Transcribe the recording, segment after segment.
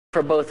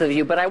for both of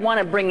you, but I want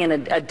to bring in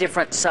a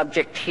different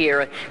subject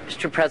here.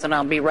 Mr. President,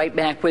 I'll be right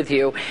back with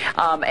you.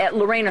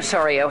 Lorraine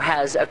Osorio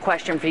has a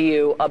question for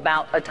you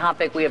about a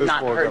topic we have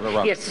not heard.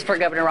 Yes, for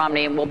Governor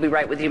Romney, and we'll be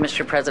right with you,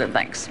 Mr. President.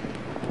 Thanks.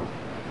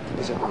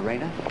 Is it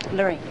Lorena?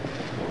 Lorraine.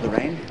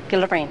 Lorraine?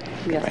 Lorraine,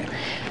 yes. Lorraine.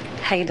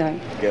 How you doing?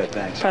 Good,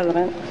 thanks.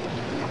 President.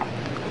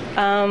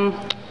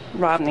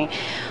 Romney,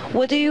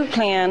 what do you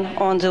plan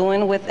on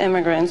doing with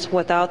immigrants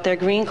without their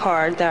green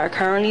card that are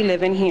currently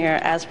living here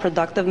as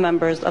productive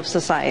members of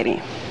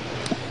society?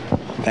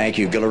 Thank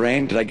you.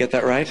 Lorraine, did I get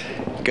that right?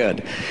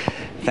 Good.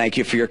 Thank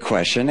you for your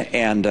question.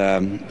 And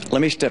let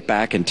me step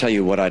back and tell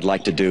you what I'd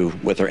like to do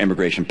with our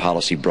immigration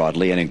policy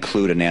broadly and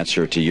include an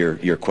answer to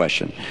your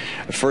question.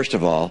 First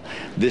of all,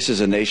 this is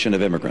a nation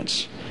of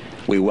immigrants.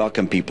 We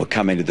welcome people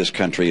coming to this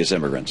country as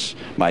immigrants.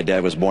 My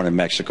dad was born in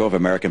Mexico of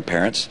American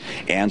parents.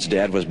 Ann's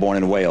dad was born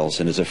in Wales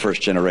and is a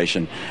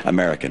first-generation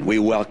American. We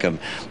welcome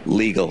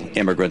legal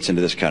immigrants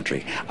into this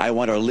country. I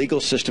want our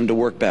legal system to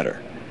work better.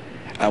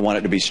 I want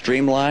it to be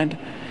streamlined.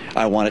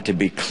 I want it to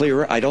be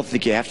clearer. I don't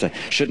think you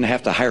shouldn't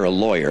have to hire a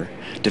lawyer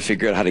to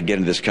figure out how to get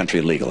into this country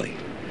legally.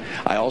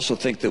 I also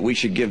think that we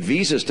should give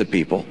visas to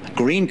people,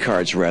 green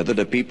cards rather,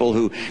 to people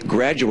who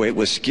graduate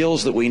with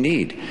skills that we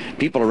need.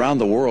 People around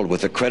the world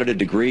with accredited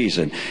degrees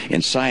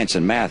in science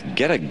and math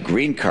get a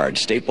green card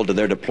stapled to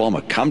their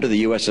diploma. Come to the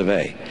US of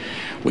A.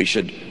 We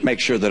should make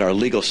sure that our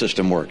legal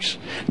system works.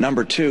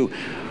 Number two,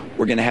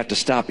 we're going to have to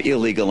stop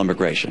illegal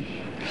immigration.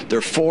 There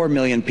are 4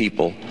 million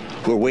people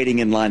who are waiting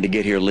in line to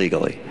get here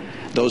legally.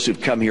 Those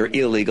who've come here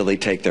illegally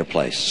take their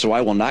place. So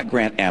I will not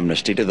grant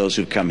amnesty to those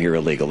who've come here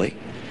illegally.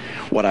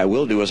 What I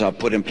will do is I'll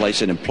put in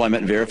place an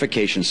employment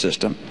verification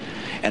system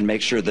and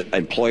make sure that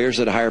employers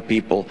that hire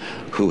people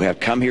who have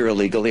come here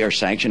illegally are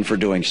sanctioned for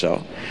doing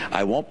so.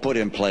 I won't put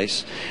in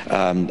place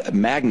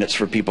magnets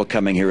for people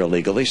coming here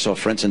illegally. So,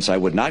 for instance, I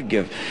would not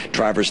give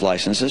driver's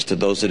licenses to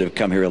those that have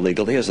come here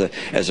illegally, as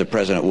the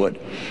president would.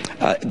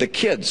 The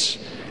kids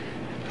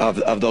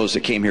of those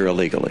that came here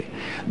illegally.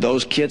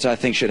 Those kids, I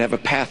think, should have a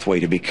pathway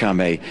to become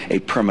a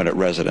permanent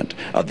resident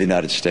of the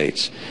United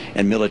States.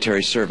 And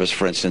military service,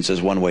 for instance,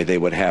 is one way they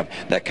would have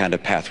that kind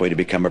of pathway to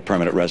become a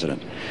permanent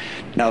resident.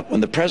 Now,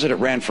 when the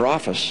president ran for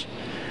office,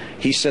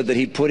 he said that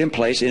he'd put in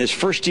place in his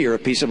first year a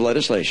piece of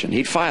legislation.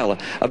 He'd file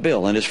a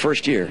bill in his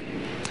first year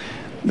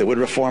that would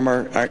reform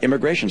our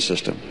immigration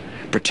system,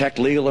 protect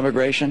legal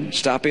immigration,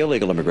 stop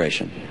illegal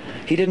immigration.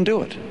 He didn't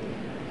do it.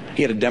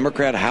 He had a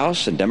Democrat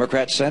House and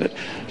Democrat Senate,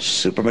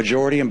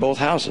 supermajority in both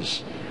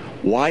houses.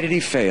 Why did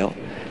he fail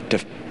to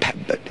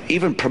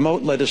even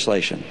promote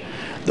legislation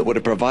that would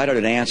have provided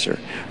an answer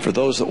for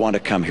those that want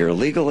to come here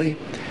legally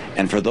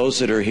and for those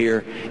that are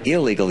here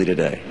illegally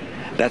today?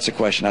 That's a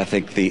question I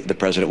think the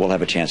president will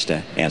have a chance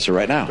to answer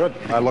right now. Good.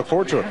 I look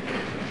forward to it.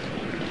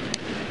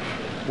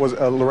 Was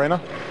Lorraine?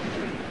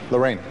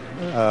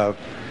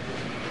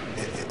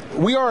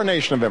 We are a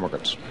nation of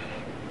immigrants.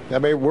 I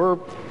mean, we're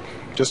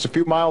just a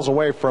few miles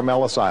away from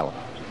Ellis Island.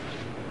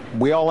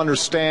 We all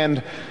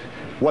understand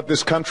what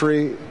this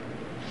country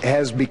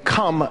has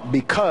become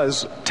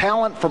because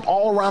talent from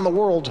all around the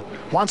world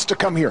wants to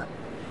come here.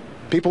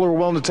 People who are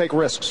willing to take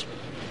risks.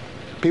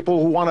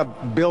 People who want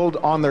to build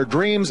on their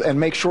dreams and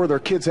make sure their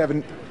kids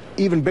have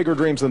even bigger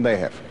dreams than they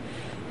have.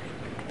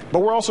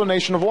 But we're also a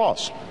nation of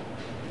laws.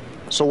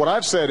 So what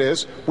I've said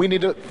is we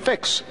need to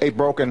fix a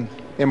broken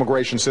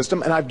immigration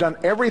system, and I've done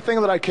everything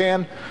that I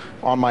can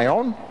on my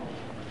own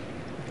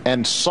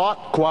and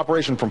sought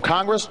cooperation from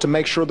Congress to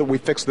make sure that we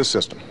fix this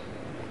system.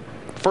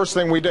 First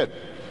thing we did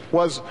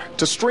was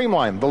to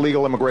streamline the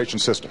legal immigration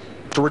system,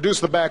 to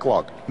reduce the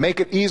backlog, make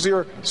it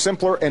easier,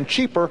 simpler, and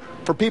cheaper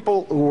for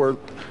people who are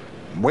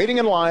waiting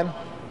in line,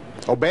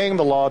 obeying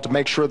the law to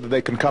make sure that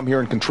they can come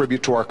here and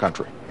contribute to our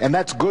country. And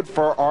that's good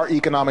for our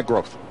economic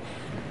growth.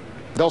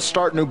 They'll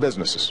start new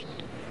businesses.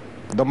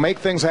 They'll make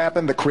things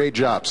happen that create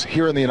jobs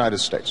here in the United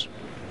States.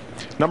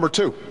 Number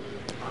two,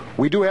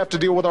 we do have to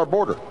deal with our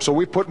border. So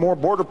we put more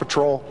Border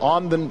Patrol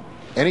on than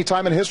any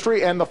time in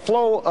history, and the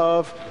flow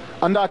of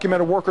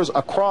undocumented workers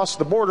across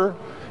the border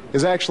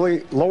is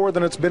actually lower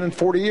than it's been in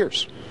 40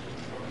 years.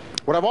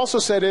 What I've also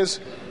said is,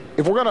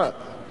 if we're going to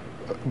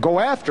go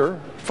after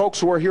folks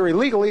who are here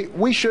illegally,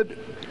 we should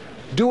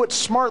do it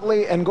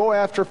smartly and go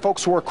after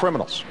folks who are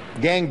criminals,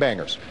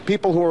 gangbangers,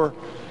 people who are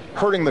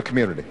hurting the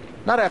community,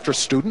 not after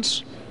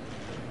students,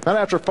 not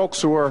after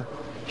folks who are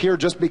here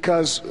just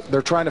because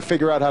they're trying to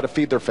figure out how to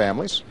feed their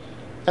families.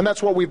 And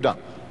that's what we've done.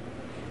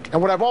 And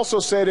what I've also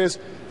said is,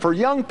 for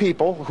young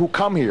people who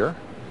come here,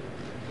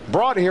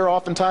 brought here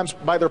oftentimes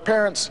by their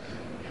parents,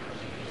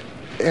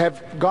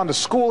 have gone to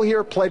school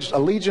here, pledged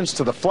allegiance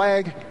to the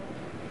flag,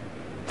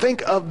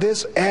 think of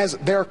this as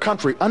their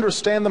country,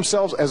 understand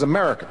themselves as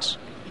Americans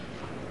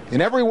in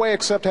every way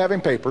except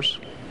having papers,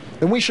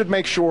 then we should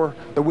make sure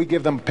that we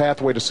give them a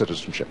pathway to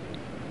citizenship.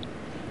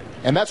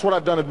 And that's what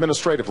I've done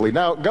administratively.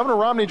 Now, Governor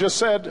Romney just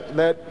said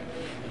that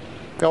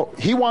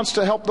he wants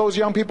to help those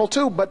young people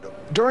too,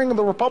 but during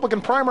the Republican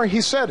primary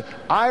he said,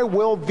 I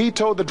will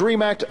veto the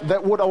DREAM Act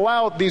that would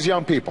allow these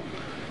young people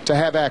to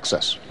have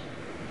access.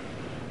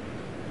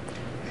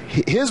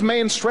 his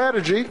main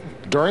strategy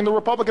during the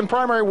Republican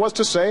primary was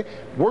to say,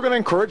 we're going to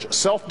encourage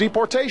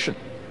self-deportation,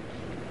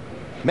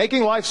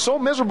 making life so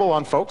miserable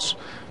on folks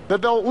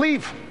that they'll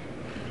leave.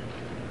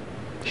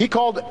 He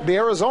called the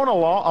Arizona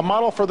law a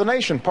model for the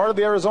nation. Part of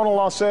the Arizona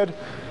law said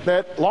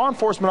that law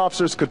enforcement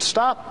officers could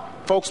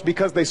stop folks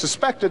because they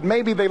suspected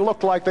maybe they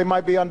looked like they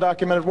might be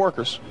undocumented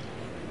workers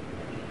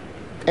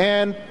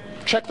and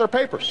check their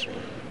papers.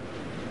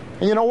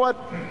 And you know what?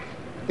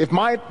 If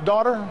my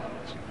daughter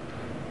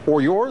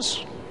or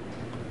yours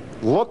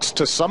looks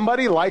to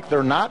somebody like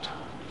they're not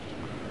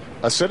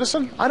a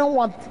citizen, I don't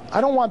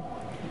want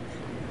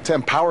to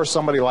empower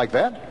somebody like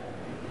that.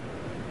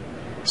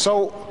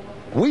 So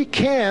we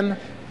can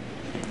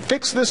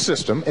fix this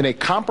system in a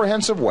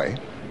comprehensive way.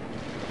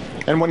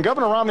 And when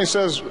Governor Romney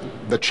says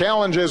the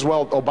challenge is,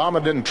 well,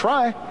 Obama didn't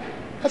try,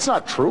 that's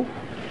not true.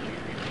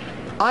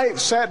 I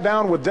sat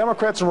down with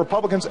Democrats and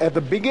Republicans at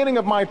the beginning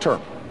of my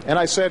term, and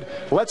I said,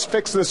 let's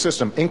fix this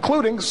system,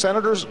 including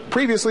senators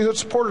previously who had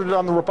supported it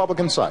on the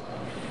Republican side.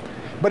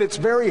 But it's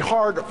very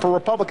hard for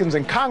Republicans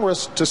in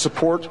Congress to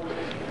support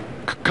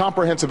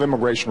comprehensive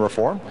immigration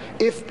reform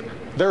if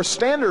their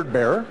standard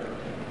bearer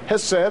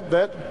has said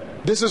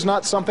that this is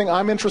not something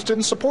I'm interested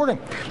in supporting.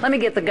 Let me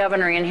get the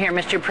governor in here,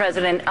 Mr.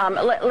 President.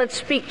 Let's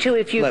speak to,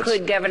 if you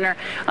could, Governor,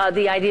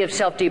 the idea of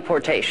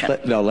self-deportation.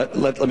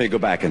 Let me go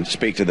back and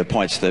speak to the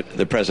points that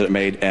the president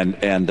made,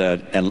 and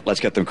let's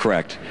get them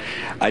correct.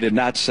 I did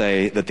not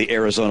say that the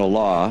Arizona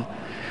law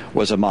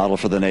was a model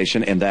for the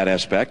nation in that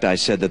aspect. I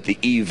said that the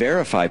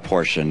E-Verify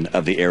portion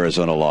of the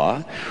Arizona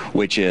law,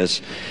 which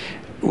is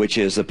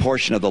the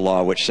portion of the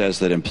law which says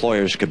that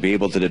employers could be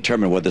able to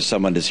determine whether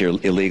someone is here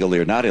illegally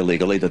or not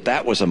illegally,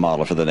 that was a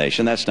model for the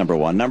nation. That's number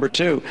one. Number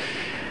two,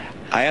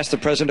 I asked the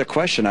president a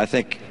question I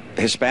think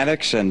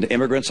Hispanics and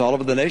immigrants all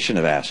over the nation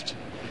have asked.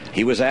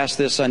 He was asked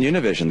this on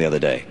Univision the other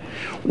day.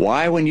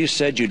 Why, when you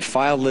said you'd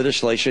file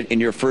legislation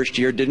in your first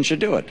year, didn't you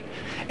do it?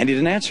 And he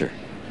didn't answer.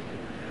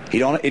 He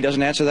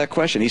doesn't answer that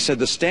question. He said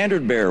the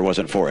standard bearer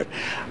wasn't for it.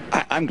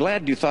 I'm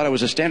glad you thought I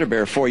was a standard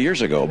bearer 4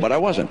 years ago, but I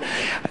wasn't.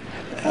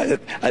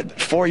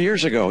 4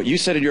 years ago, you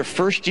said in your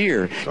first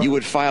year you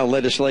would file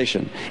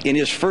legislation. In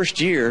his first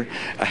year,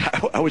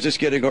 I was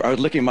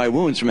licking my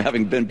wounds from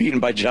having been beaten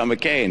by John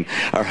McCain.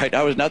 All right,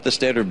 I was not the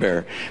standard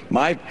bearer.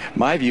 My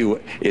view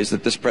is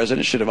that this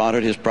president should have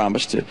honored his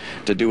promise to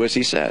do as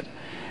he said.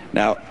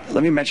 Now,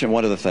 let me mention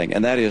one other thing,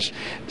 and that is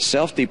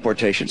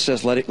self-deportation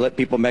says let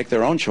people make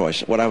their own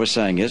choice. What I was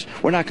saying is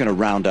we're not going to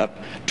round up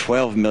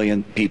 12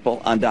 million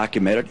people,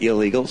 undocumented,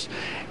 illegals,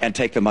 and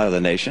take them out of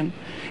the nation.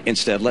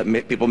 Instead, let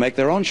people make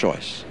their own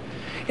choice.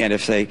 And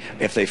if they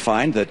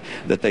find that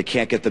they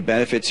can't get the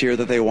benefits here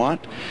that they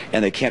want,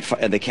 and they can't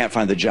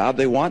find the job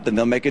they want, then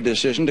they'll make a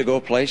decision to go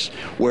a place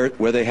where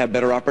they have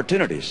better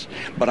opportunities.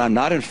 But I'm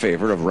not in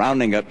favor of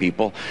rounding up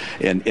people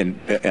and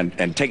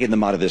taking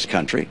them out of this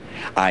country.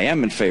 I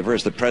am in favor,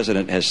 as the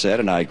president has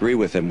said, and I agree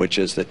with him, which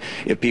is that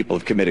if people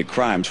have committed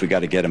crimes, we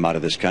got to get them out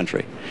of this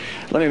country.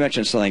 Let me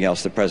mention something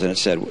else the president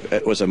said.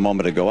 It was a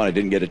moment ago, and I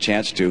didn't get a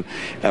chance to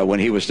when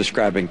he was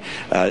describing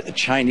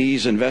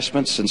Chinese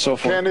investments and so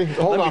forth. Candy,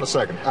 hold on a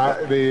second.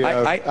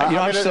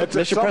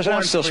 Mr. President,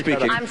 I'm still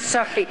speaking. I'm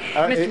sorry.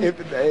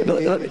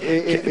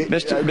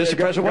 Mr.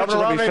 President, why don't you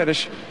let me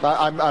finish?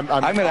 I'm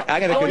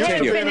going to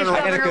continue.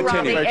 Governor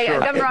Romney,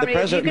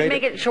 if you can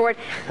make it short.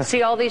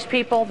 See all these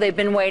people? They've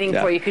been waiting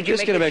for you. Could you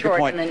make it short? A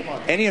point.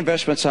 Any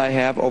investments I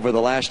have over the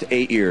last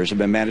 8 years have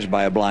been managed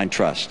by a blind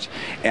trust.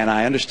 And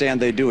I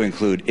understand they do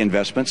include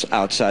investments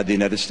outside the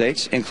United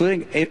States,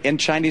 including in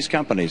Chinese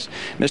companies.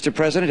 Mr.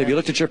 President, have you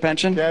looked at your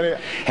pension?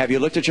 Have you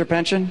looked at your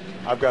pension?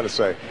 I've got to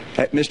say.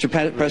 Mr.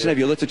 President, have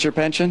you looked at your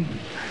pension?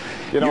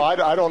 You know,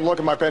 I don't look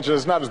at my pension.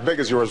 It's not as big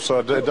as yours, so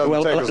it doesn't take as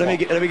long.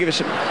 Let me give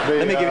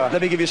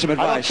you some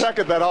advice. I don't check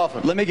it that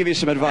often. Let me give you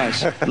some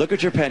advice. Look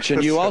at your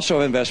pension. You also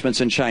have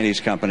investments in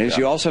Chinese companies.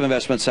 You also have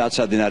investments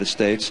outside the United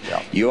States.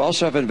 You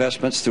also have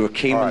investments through a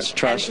Cayman's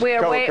trust. We're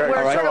sort of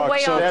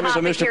way off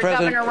topic here,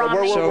 Governor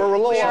Romney. We're a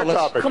little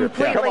off topic here.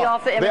 Completely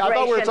off the immigration. I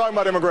thought we were talking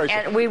about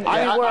immigration. And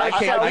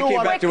I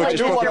came back to what you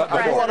spoke about.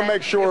 I do want to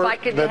make sure. If I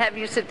could have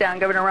you sit down,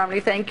 Governor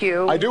Romney, thank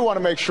you. I do want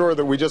to make sure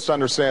that we just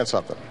understand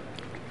something.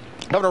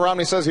 Governor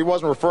Romney says he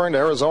wasn't referring to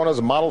Arizona as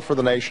a model for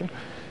the nation.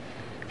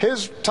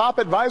 His top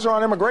advisor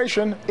on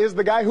immigration is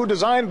the guy who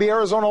designed the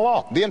Arizona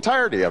law, the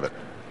entirety of it.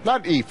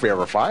 Not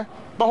E-Verify,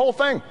 the whole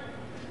thing.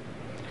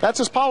 That's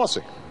his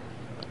policy.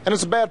 And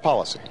it's a bad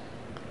policy.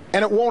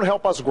 And it won't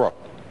help us grow.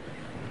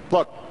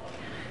 Look,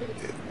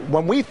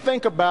 when we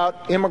think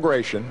about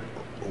immigration,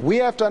 we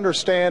have to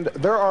understand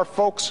there are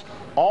folks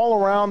all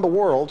around the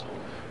world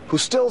who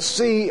still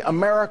see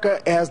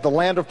America as the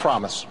land of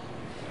promise.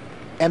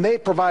 And they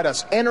provide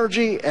us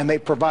energy, and they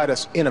provide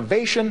us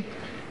innovation,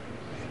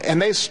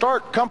 and they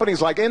start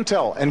companies like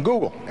Intel and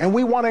Google, and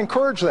we want to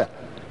encourage that.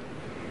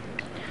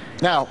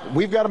 Now,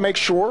 we've got to make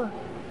sure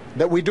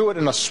that we do it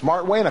in a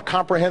smart way, in a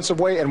comprehensive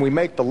way, and we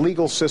make the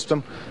legal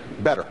system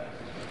better.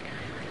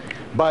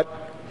 But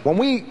when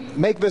we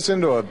make this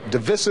into a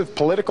divisive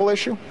political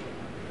issue,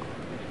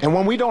 and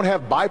when we don't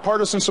have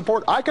bipartisan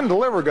support, I can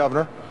deliver,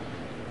 Governor,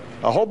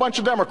 a whole bunch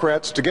of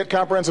Democrats to get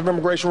comprehensive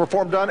immigration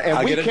reform done, and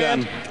I'll get it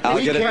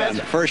done.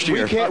 First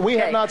year. We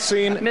have not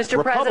seen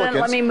Mr. President,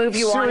 let me move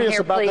you on serious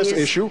here, about please. this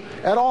issue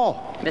at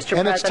all. Mr. And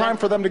President, it's time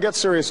for them to get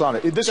serious on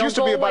it. This used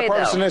to be a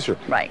bipartisan issue.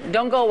 Right.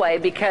 Don't go away,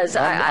 because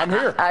I'm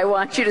here. I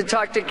want you to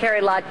talk to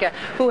Carrie Lotka,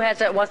 who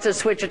wants to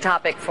switch a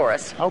topic for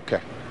us.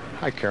 Okay.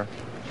 Hi, Karen.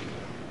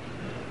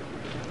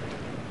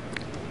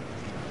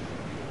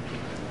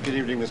 Good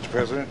evening, Mr.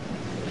 President.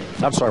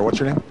 I'm sorry, what's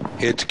your name?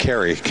 It's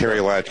Carrie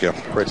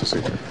Latka. Great to see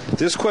you.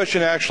 This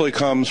question actually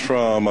comes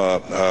from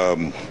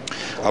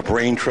a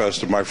brain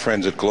trust of my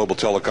friends at Global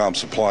Telecom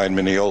Supply in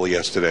Mineola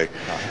yesterday.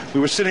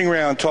 We were sitting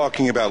around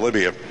talking about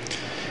Libya,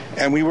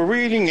 and we were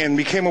reading and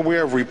became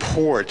aware of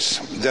reports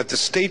that the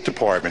State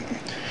Department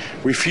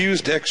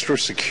refused extra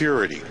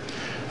security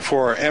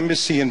for our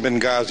embassy in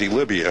Benghazi,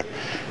 Libya,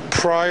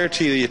 prior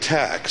to the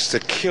attacks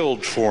that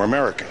killed 4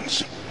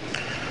 Americans.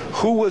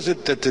 Who was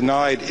it that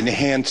denied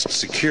enhanced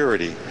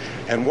security,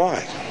 and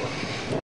why?